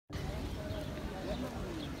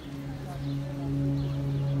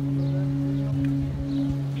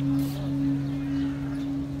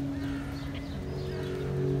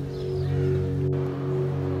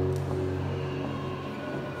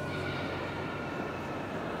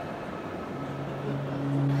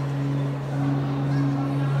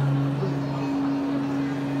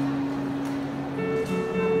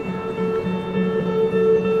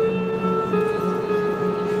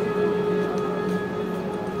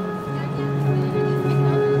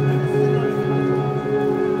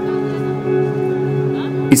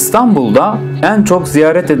İstanbul'da en çok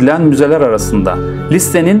ziyaret edilen müzeler arasında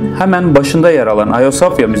listenin hemen başında yer alan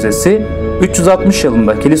Ayasofya Müzesi 360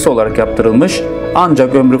 yılında kilise olarak yaptırılmış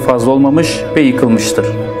ancak ömrü fazla olmamış ve yıkılmıştır.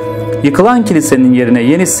 Yıkılan kilisenin yerine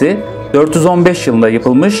yenisi 415 yılında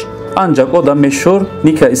yapılmış ancak o da meşhur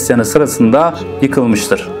Nika isyanı sırasında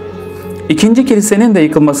yıkılmıştır. İkinci kilisenin de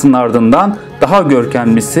yıkılmasının ardından daha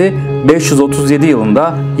görkemlisi 537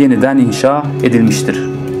 yılında yeniden inşa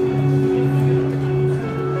edilmiştir.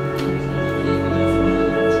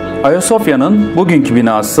 Ayasofya'nın bugünkü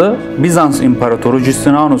binası Bizans İmparatoru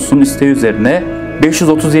Justinianus'un isteği üzerine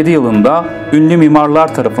 537 yılında ünlü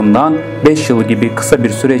mimarlar tarafından 5 yıl gibi kısa bir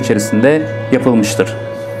süre içerisinde yapılmıştır.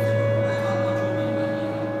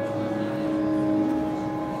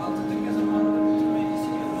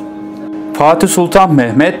 Fatih Sultan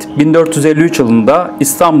Mehmet 1453 yılında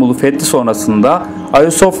İstanbul'u fethi sonrasında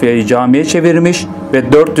Ayasofya'yı camiye çevirmiş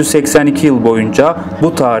ve 482 yıl boyunca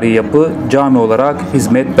bu tarihi yapı cami olarak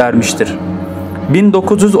hizmet vermiştir.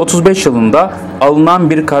 1935 yılında alınan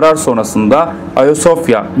bir karar sonrasında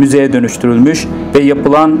Ayasofya müzeye dönüştürülmüş ve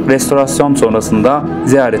yapılan restorasyon sonrasında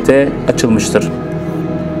ziyarete açılmıştır.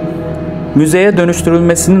 Müzeye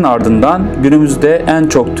dönüştürülmesinin ardından günümüzde en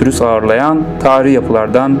çok turist ağırlayan tarihi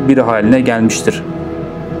yapılardan biri haline gelmiştir.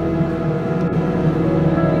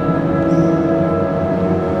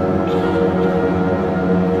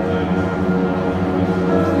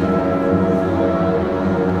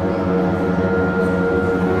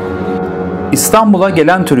 İstanbul'a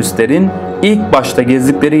gelen turistlerin ilk başta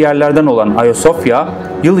gezdikleri yerlerden olan Ayasofya,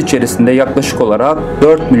 yıl içerisinde yaklaşık olarak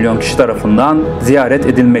 4 milyon kişi tarafından ziyaret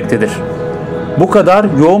edilmektedir. Bu kadar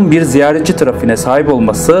yoğun bir ziyaretçi trafiğine sahip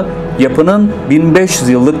olması, yapının 1500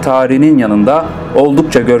 yıllık tarihinin yanında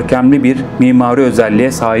oldukça görkemli bir mimari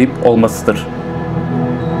özelliğe sahip olmasıdır.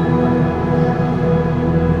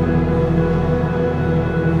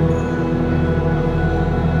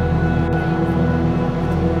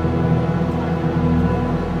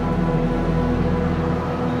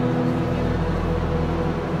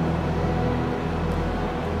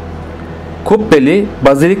 Kubbeli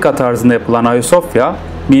bazilika tarzında yapılan Ayasofya,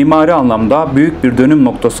 mimari anlamda büyük bir dönüm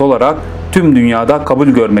noktası olarak tüm dünyada kabul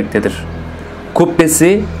görmektedir.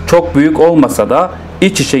 Kubbesi çok büyük olmasa da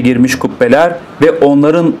iç içe girmiş kubbeler ve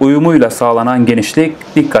onların uyumuyla sağlanan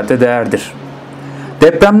genişlik dikkate değerdir.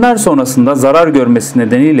 Depremler sonrasında zarar görmesi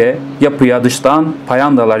nedeniyle yapıya dıştan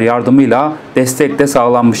payandalar yardımıyla destek de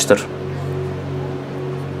sağlanmıştır.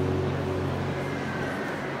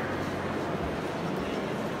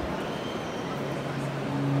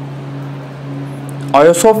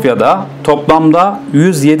 Ayasofya'da toplamda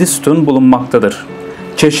 107 sütun bulunmaktadır.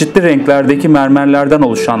 Çeşitli renklerdeki mermerlerden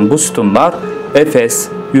oluşan bu sütunlar Efes,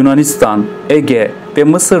 Yunanistan, Ege ve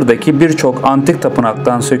Mısır'daki birçok antik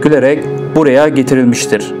tapınaktan sökülerek buraya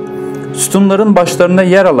getirilmiştir. Sütunların başlarına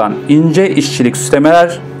yer alan ince işçilik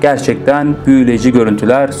süslemeler gerçekten büyüleyici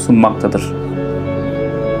görüntüler sunmaktadır.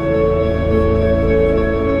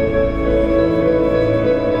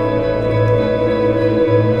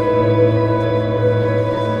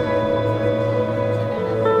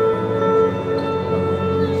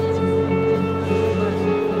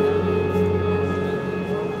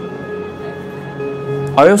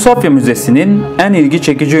 Ayasofya Müzesi'nin en ilgi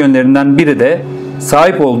çekici yönlerinden biri de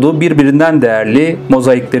sahip olduğu birbirinden değerli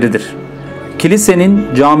mozaikleridir. Kilisenin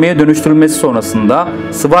camiye dönüştürülmesi sonrasında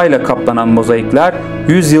sıvayla kaplanan mozaikler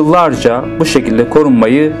yüzyıllarca bu şekilde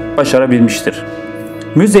korunmayı başarabilmiştir.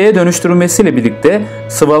 Müzeye dönüştürülmesiyle birlikte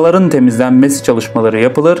sıvaların temizlenmesi çalışmaları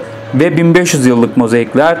yapılır ve 1500 yıllık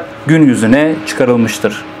mozaikler gün yüzüne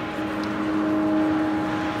çıkarılmıştır.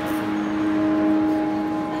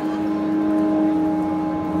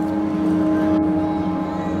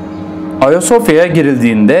 Ayasofya'ya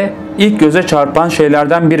girildiğinde ilk göze çarpan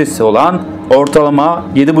şeylerden birisi olan ortalama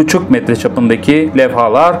 7,5 metre çapındaki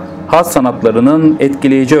levhalar hat sanatlarının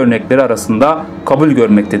etkileyici örnekleri arasında kabul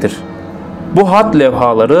görmektedir. Bu hat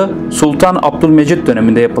levhaları Sultan Abdülmecit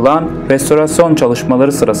döneminde yapılan restorasyon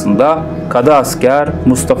çalışmaları sırasında Kadı Asker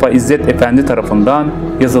Mustafa İzzet Efendi tarafından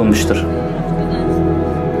yazılmıştır.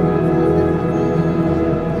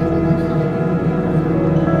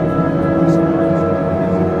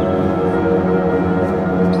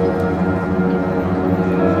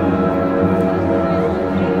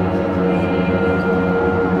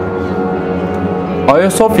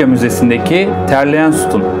 Ayasofya Müzesi'ndeki terleyen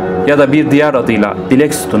sütun ya da bir diğer adıyla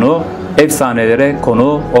dilek sütunu efsanelere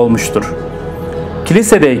konu olmuştur.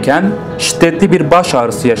 Kilisedeyken şiddetli bir baş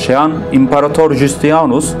ağrısı yaşayan İmparator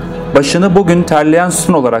Justinianus başını bugün terleyen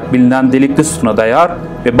sütun olarak bilinen delikli sütuna dayar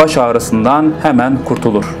ve baş ağrısından hemen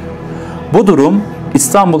kurtulur. Bu durum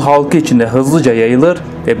İstanbul halkı içinde hızlıca yayılır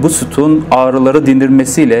ve bu sütun ağrıları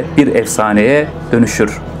dindirmesiyle bir efsaneye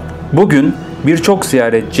dönüşür. Bugün birçok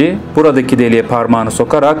ziyaretçi buradaki deliğe parmağını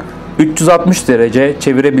sokarak 360 derece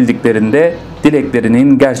çevirebildiklerinde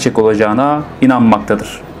dileklerinin gerçek olacağına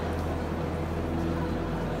inanmaktadır.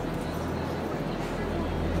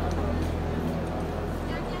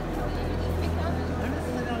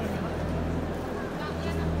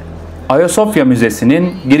 Ayasofya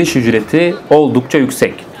Müzesi'nin giriş ücreti oldukça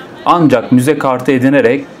yüksek. Ancak müze kartı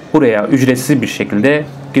edinerek buraya ücretsiz bir şekilde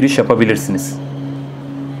giriş yapabilirsiniz.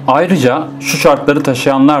 Ayrıca şu şartları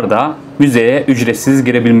taşıyanlar da müzeye ücretsiz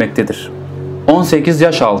girebilmektedir. 18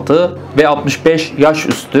 yaş altı ve 65 yaş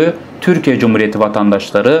üstü Türkiye Cumhuriyeti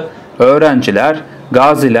vatandaşları, öğrenciler,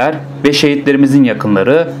 gaziler ve şehitlerimizin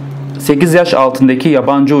yakınları, 8 yaş altındaki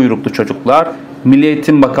yabancı uyruklu çocuklar, Milli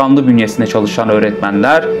Eğitim Bakanlığı bünyesinde çalışan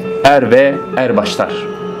öğretmenler, er ve erbaşlar.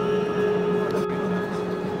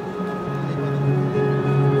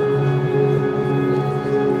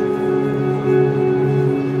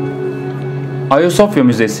 Ayasofya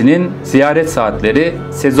Müzesi'nin ziyaret saatleri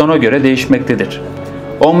sezona göre değişmektedir.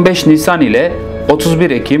 15 Nisan ile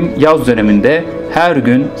 31 Ekim yaz döneminde her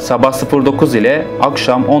gün sabah 09 ile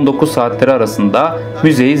akşam 19 saatleri arasında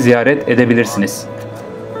müzeyi ziyaret edebilirsiniz.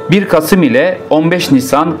 1 Kasım ile 15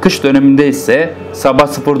 Nisan kış döneminde ise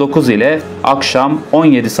sabah 09 ile akşam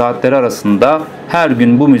 17 saatleri arasında her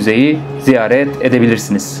gün bu müzeyi ziyaret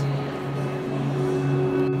edebilirsiniz.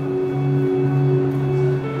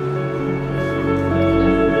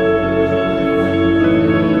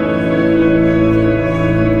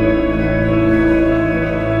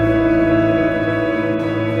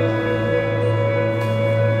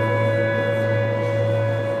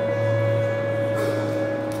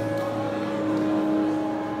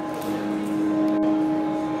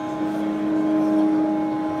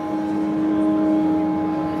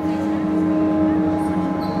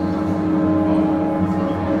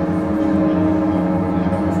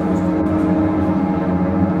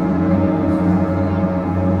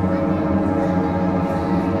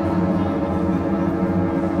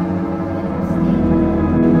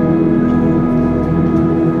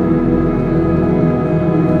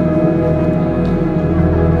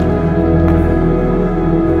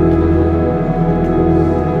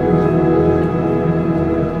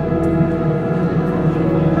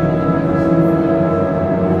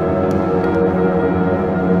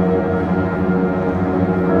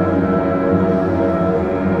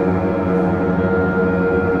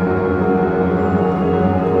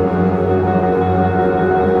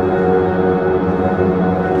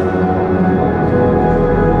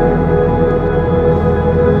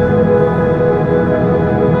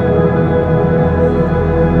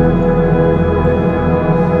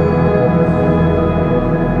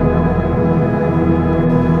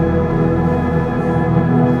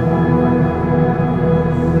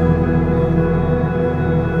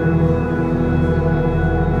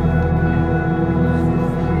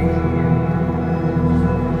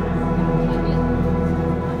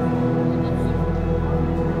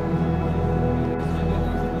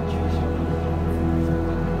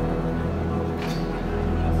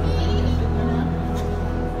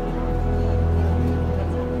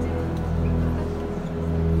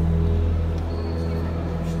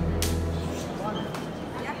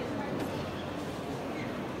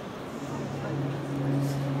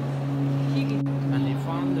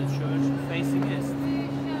 Facing east.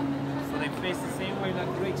 So they face the same way like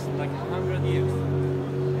Greeks, like 100 years.